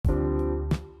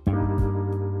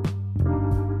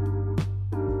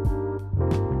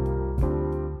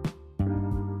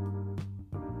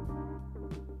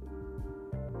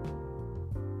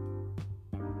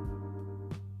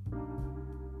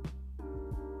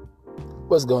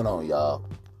What's going on, y'all?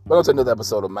 Welcome to another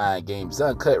episode of Mind Games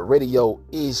Uncut Radio.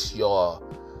 Is your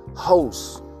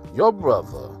host, your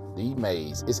brother, D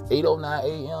Mays. It's 8:09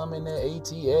 a.m. in the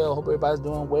ATL. Hope everybody's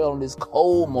doing well on this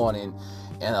cold morning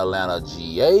in Atlanta,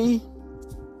 GA.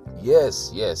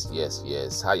 Yes.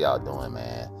 How y'all doing,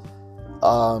 man?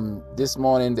 This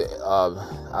morning,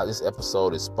 this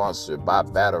episode is sponsored by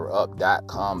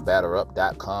BatterUp.com.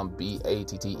 BatterUp.com,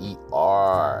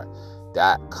 BATTER.com.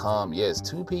 Yes,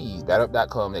 2 P's.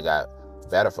 BatterUp.com. They got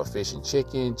batter for fish and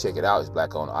chicken. Check it out. It's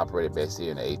black-owned, operated, based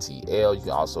here in the ATL. You can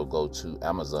also go to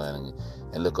Amazon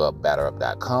and look up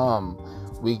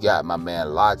BatterUp.com. We got my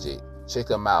man Logic. Check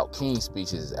him out. King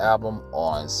Speech is his album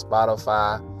on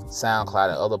Spotify, SoundCloud,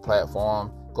 and other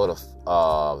platforms. Go to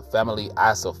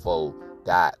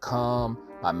FamilyIsopho.com.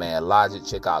 My man Logic.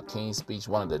 Check out King Speech,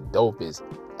 one of the dopest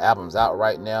albums out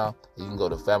right now. You can go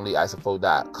to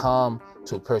FamilyIsopho.com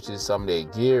to purchase some of their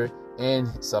gear and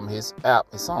some of his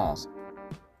songs.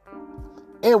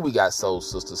 And we got Soul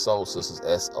Sisters, SOLESISTAS.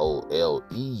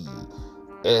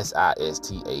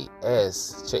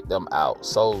 Check them out,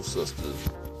 Soul Sisters.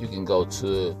 You can go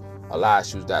to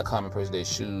AliveShoes.com and purchase their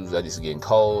shoes. That is getting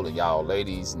cold, and y'all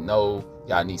ladies know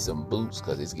y'all need some boots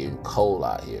because it's getting cold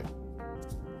out here.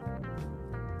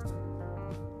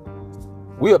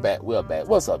 We're back.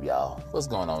 What's up, y'all? What's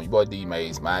going on? Your boy D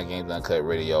Mays, Mind Games Uncut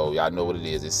Radio. Y'all know what it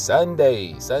is. It's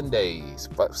Sunday fun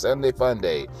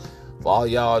day. For all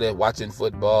y'all that watching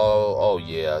football, oh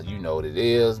yeah, you know what it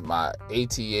is. My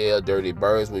ATL Dirty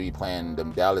Birds will be playing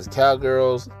them Dallas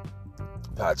Cowgirls. We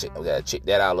gotta check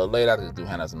that out a little later. I can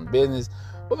handle some business.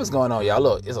 But what's going on, y'all?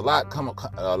 Look, it's a lot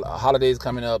holidays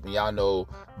coming up, and y'all know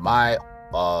my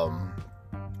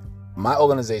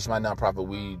organization, my nonprofit,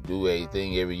 we do a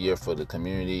thing every year for the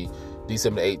community.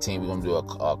 December 18th, we're going to do a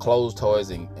clothes,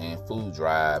 toys, and food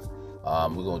drive.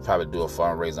 We're going to probably do a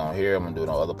fundraiser on here. I'm going to do it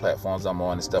on other platforms I'm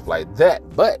on and stuff like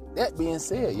that. But that being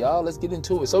said, y'all, let's get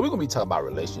into it. So we're going to be talking about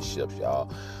relationships,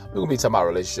 y'all. We're going to be talking about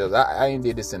relationships. I ain't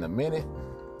did this in a minute.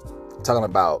 Talking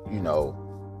about,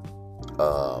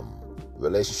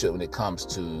 relationship when it comes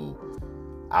to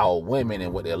our women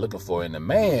and what they're looking for in a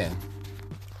man.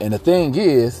 And the thing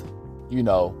is, I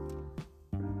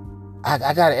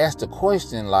gotta ask the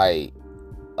question, like,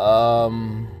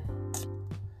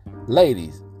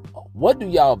 ladies, what do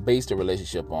y'all base the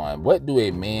relationship on? What do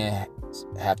a man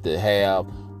have to have?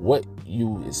 What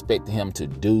you expect him to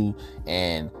do?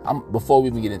 And before we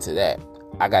even get into that,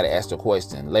 I gotta ask the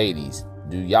question, ladies,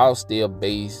 do y'all still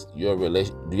base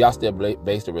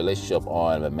the relationship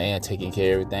on a man taking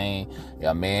care of everything?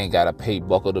 A man gotta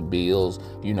buckle the bills,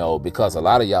 because a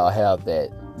lot of y'all have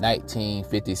that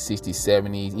 1950s, 60s,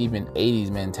 70s, even 80s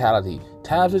mentality.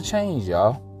 Times have changed,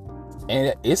 y'all,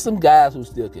 and it's some guys who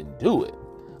still can do it,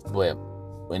 but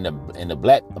in the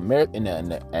black American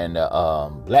and the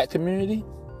black community,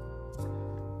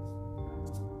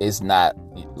 it's not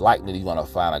likely you're gonna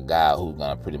find a guy who's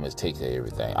gonna pretty much take care of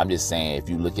everything. I'm just saying, if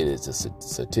you look at it, the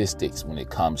statistics when it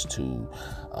comes to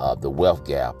the wealth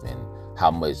gap and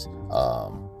how much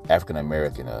African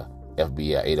American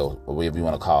FBI, ADO, or whatever you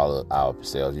want to call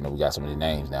ourselves, we got so many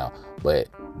names now, but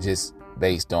just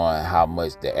based on how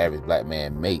much the average black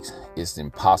man makes, it's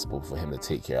impossible for him to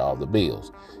take care of all the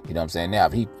bills. You know what I'm saying? Now,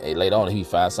 if he later on, if he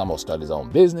finds someone to start his own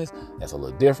business, that's a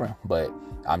little different. But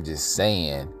I'm just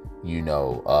saying, it's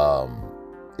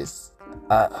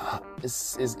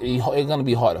gonna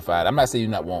be hard to find. I'm not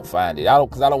saying you won't find it. I don't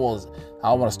want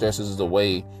to stress this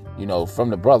away,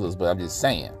 from the brothers. But I'm just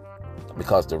saying,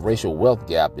 because the racial wealth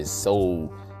gap is so,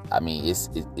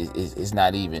 it's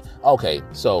not even okay.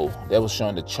 So they was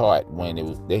showing the chart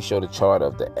they showed the chart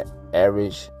of the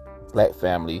average black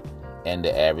family and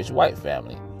the average white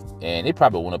family, and it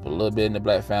probably went up a little bit in the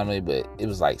black family, but it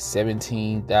was like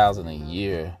 $17,000 a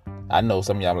year. I know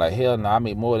some of y'all are like, hell no, I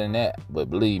make more than that. But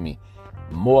believe me,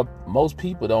 most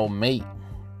people don't make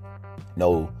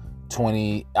no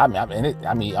 20. I'm talking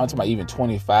about even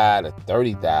 25 to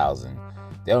 30,000.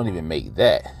 They don't even make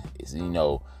that.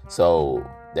 So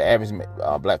the average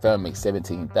black family makes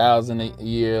 $17,000 a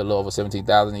year, a little over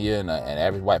 $17,000 a year, and an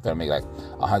average white family make like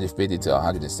 $150,000 to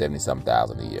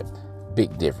 $170,000 a year.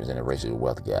 Big difference in the racial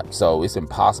wealth gap. So it's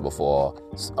impossible for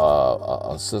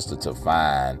a sister to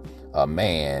find a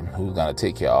man who's going to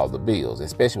take care of all the bills,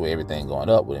 especially with everything going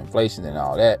up with inflation and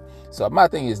all that. So my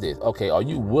thing is this, okay, are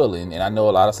you willing, and I know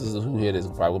a lot of sisters who hear this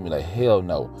are probably going to be like, hell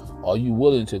no, are you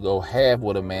willing to go half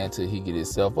with a man till he get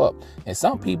himself up? And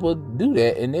some people do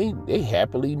that, and they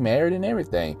happily married and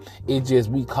everything. It just,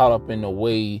 we caught up in the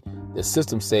way the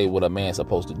system say what a man's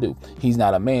supposed to do. He's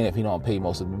not a man if he don't pay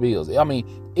most of the bills.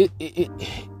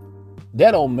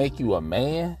 That don't make you a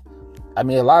man. I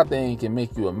mean, a lot of things can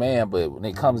make you a man, but when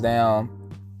it comes down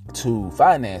to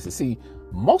finances, see,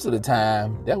 most of the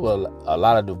time, that's what a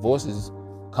lot of divorces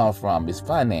come from, is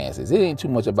finances. It ain't too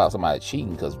much about somebody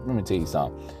cheating, because let me tell you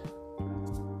something.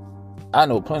 I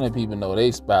know plenty of people know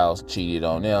their spouse cheated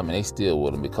on them and they still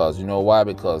with them, because you know why?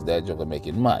 Because that joker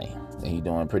making money and he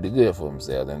doing pretty good for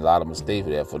himself, and a lot of them stay for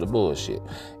that, for the bullshit.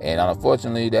 And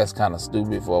unfortunately, that's kind of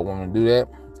stupid for a woman to do that.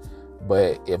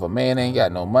 But if a man ain't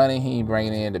got no money, he ain't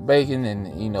bringing in the bacon, and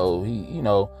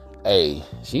hey,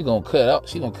 she gonna cut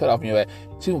off your ass.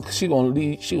 She gonna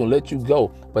leave. She gonna let you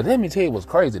go. But let me tell you what's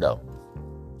crazy though.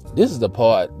 This is the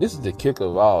kicker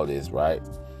of all this, right?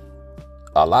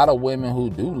 A lot of women who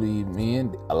do leave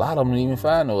men, a lot of them don't even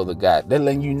find no other guy. They're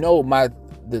letting you know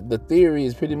the theory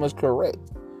is pretty much correct.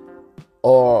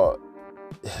 Or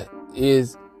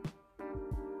is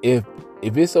if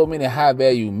it's so many high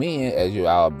value men, as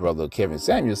our brother Kevin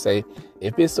Samuel say,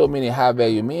 if it's so many high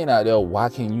value men out there, why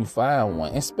can't you find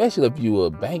one? Especially if you a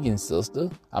banging sister.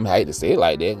 I mean, I hate to say it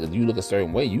like that, because you look a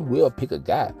certain way, you will pick a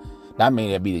guy. Not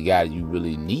mean that be the guy you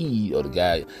really need, or the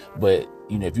guy, but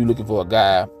if you're looking for a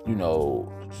guy, he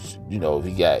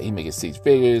making 6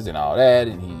 figures and all that,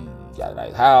 and he got a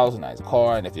nice house, a nice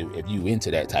car, and if you into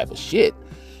that type of shit,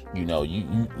 you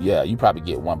probably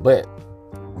get one. But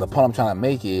the point I'm trying to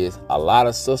make is, a lot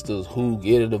of sisters who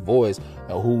get a divorce,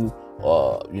 who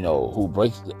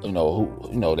breaks,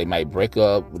 they might break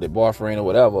up with their boyfriend or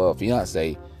whatever, or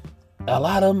fiance. A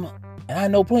lot of them, and I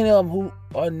know plenty of them who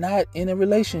are not in a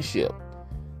relationship.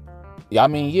 I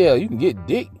mean, yeah, you can get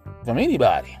dick from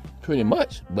anybody, pretty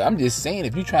much. But I'm just saying,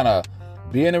 if you're trying to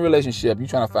be in a relationship, you're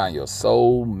trying to find your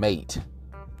soul mate.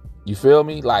 You feel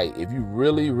me? Like, if you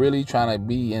really, really trying to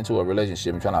be into a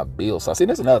relationship and trying to build something. See,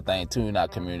 that's another thing too in our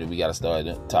community we got to start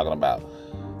talking about.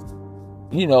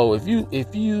 If you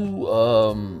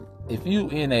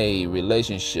in a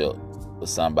relationship with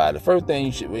somebody, the first thing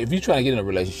if you're trying to get in a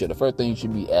relationship, the first thing you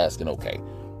should be asking, okay,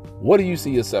 what do you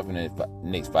see yourself in the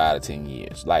next 5 to 10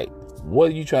 years? Like,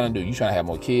 what are you trying to do? You trying to have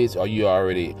more kids? Or you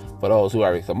already, for those who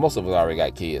already, because most of us already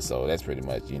got kids, so that's pretty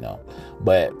much,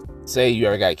 But say you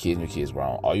already got kids and your kids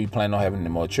grown. Are you planning on having any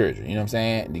more children? You know what I'm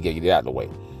saying? To get it out of the way.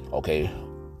 Okay.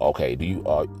 Do you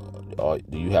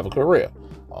have a career?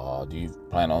 Do you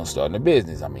plan on starting a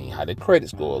business? I mean, how the credit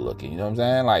score looking? You know what I'm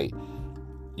saying? Like,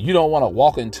 you don't want to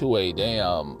walk into a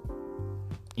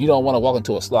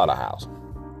slaughterhouse.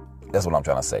 That's what I'm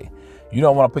trying to say. You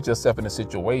don't want to put yourself in a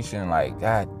situation like,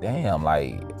 God damn,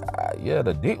 like, yeah,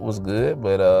 the dick was good,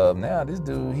 but now this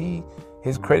dude,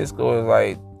 his credit score is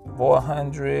like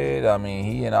 400. I mean,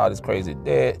 he in all this crazy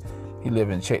debt. He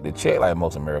living check to check like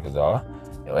most Americans are.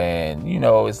 And,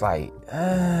 it's like,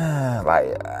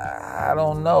 I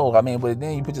don't know. I mean, but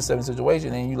then you put yourself in a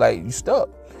situation and you stuck.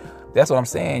 That's what I'm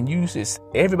saying.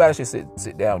 Everybody should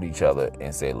sit down with each other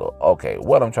and say, look, okay,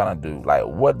 what I'm trying to do, like,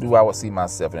 what do I see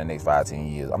myself in the next 5, 10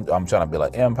 years? I'm trying to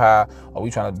build an empire. Are we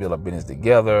trying to build a business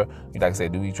together? Like I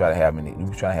said, do we try to have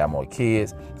more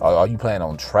kids? Are you planning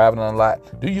on traveling a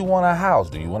lot? Do you want a house?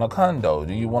 Do you want a condo?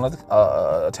 Do you want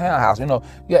a townhouse? You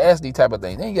gotta ask these type of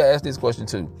things. Then you gotta ask this question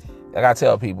too. Like I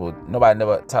tell people, nobody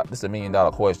never talk. This is $1 million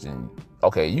question.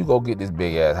 Okay, you go get this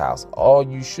big ass house.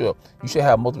 You should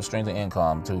have multiple streams of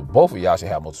income too. Both of y'all should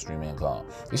have multiple stream of income.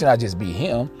 It should not just be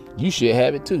him. You should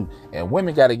have it too. And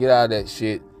women got to get out of that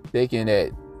shit thinking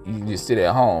that you can just sit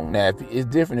at home. Now, it's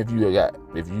different if y'all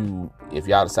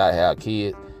decide to have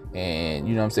kids, and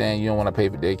you know what I'm saying, you don't want to pay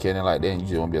for daycare and like that, and you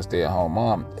just want to be a stay-at-home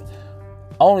mom.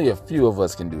 Only a few of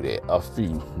us can do that. A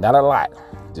few, not a lot.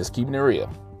 Just keeping it real.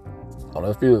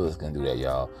 Only a few of us can do that,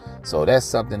 y'all. So that's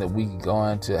something that we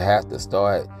going to have to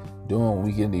start doing when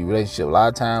we get in the relationship. A lot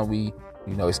of times we,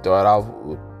 start off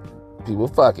with people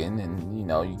fucking, and you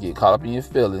get caught up in your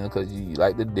feelings because you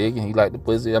like the dick and he like the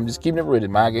pussy. I'm just keeping it real.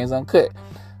 My game's uncut,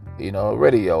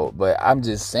 radio. But I'm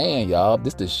just saying, y'all,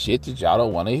 this the shit that y'all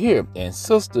don't want to hear. And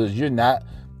sisters, your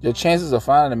chances of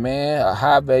finding a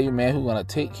high value man who's gonna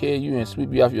take care of you and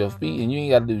sweep you off your feet and you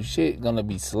ain't gotta do shit gonna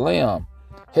be slim.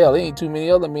 Hell, there ain't too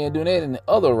many other men doing that in the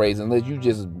other race unless you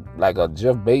just like a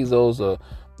Jeff Bezos or,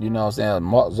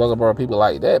 Mark Zuckerberg, people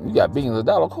like that. You got billions of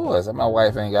dollars, of course. My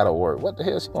wife ain't got to work. What the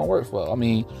hell she gonna work for? I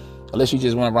mean, unless she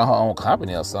just want to run her own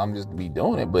company or something, just to be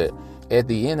doing it. But at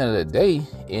the end of the day,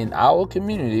 in our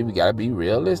community, we got to be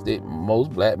realistic.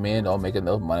 Most black men don't make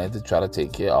enough money to try to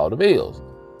take care of all the bills.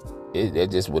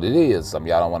 It's just what it is. Some of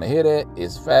y'all don't want to hear that.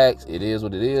 It's facts. It is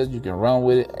what it is. You can run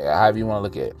with it however you want to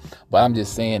look at it. But I'm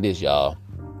just saying this, y'all.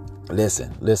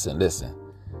 Listen.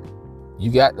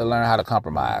 You got to learn how to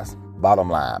compromise. Bottom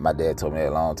line, my dad told me that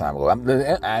a long time ago.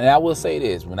 And I will say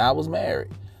this: when I was married,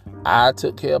 I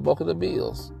took care of both of the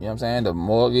bills. You know what I'm saying? The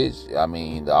mortgage, I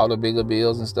mean, all the bigger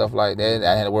bills and stuff like that. I didn't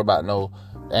have to worry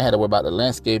about the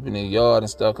landscaping in the yard and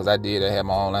stuff, because I had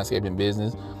my own landscaping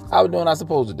business. I was doing what I was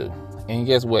supposed to do. And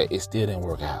guess what? It still didn't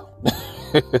work out.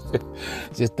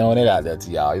 Just throwing it out there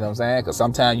to y'all. You know what I'm saying? Because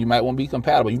sometimes you might want to be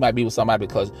compatible. You might be with somebody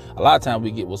because a lot of times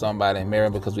we get with somebody and marry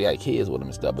them because we had kids with them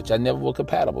and stuff. But y'all never were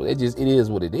compatible. It is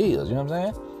what it is. You know what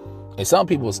I'm saying? And some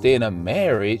people stay in a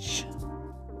marriage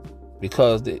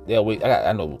because they'll wait.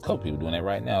 I know a couple people doing that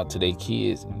right now till their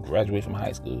kids graduate from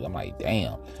high school. I'm like,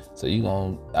 damn. So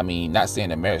not saying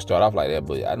that marriage start off like that,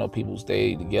 but I know people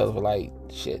stay together for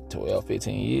 12,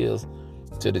 15 years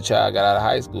till the child got out of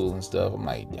high school and stuff. I'm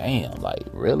like, damn, like,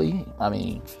 really? I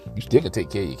mean, you still can take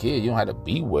care of your kid. You don't have to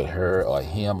be with her or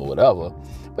him or whatever.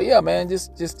 But yeah, man,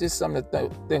 just something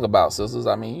to think about, sisters.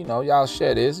 I mean, y'all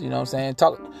share this, you know what I'm saying?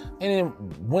 And then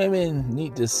women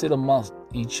need to sit amongst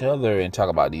each other and talk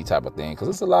about these type of things, because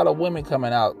there's a lot of women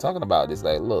coming out talking about this.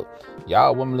 Like, look,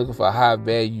 y'all women looking for high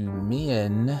value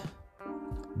men,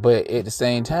 but at the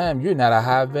same time, you're not a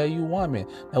high value woman.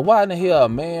 Now, why in the hell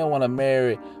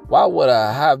why would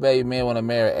a high value man want to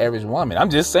marry an average woman? I'm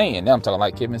just saying. Now I'm talking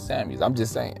like Kevin Samuels. I'm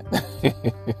just saying.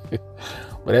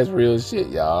 But that's real shit,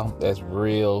 y'all. That's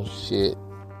real shit,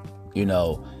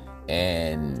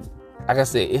 and like I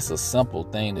said, it's a simple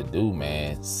thing to do,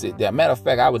 man. Sit down. Matter of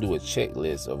fact, I would do a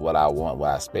checklist of what I want, what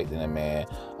I expect in a man.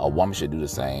 A woman should do the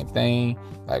same thing.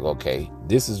 Like, okay,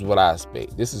 this is what I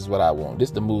expect. This is what I want. This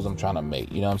is the moves I'm trying to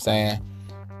make. You know what I'm saying?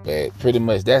 But pretty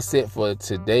much that's it for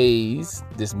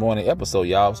this morning episode,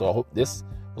 y'all. So I hope this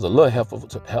was a little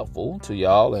helpful to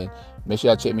y'all. And make sure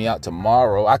y'all check me out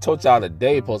tomorrow. I told y'all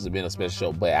today supposed to be a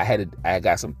special show, but I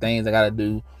got some things I got to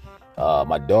do.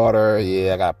 My daughter,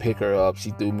 I gotta pick her up.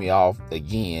 She threw me off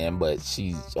again, but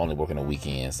she's only working a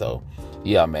weekend. So,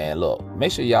 yeah, man, look,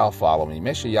 make sure y'all follow me.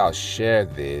 Make sure y'all share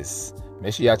this.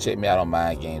 Make sure y'all check me out on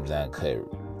Mind Games Uncut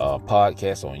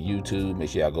podcast on YouTube. Make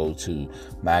sure y'all go to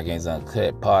Mind Games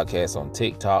Uncut podcast on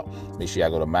TikTok. Make sure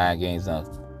y'all go to Mind Games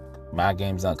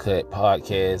Uncut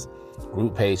podcast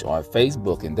group page on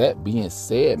Facebook. And that being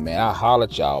said, man, I'll holler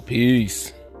at y'all.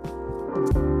 Peace.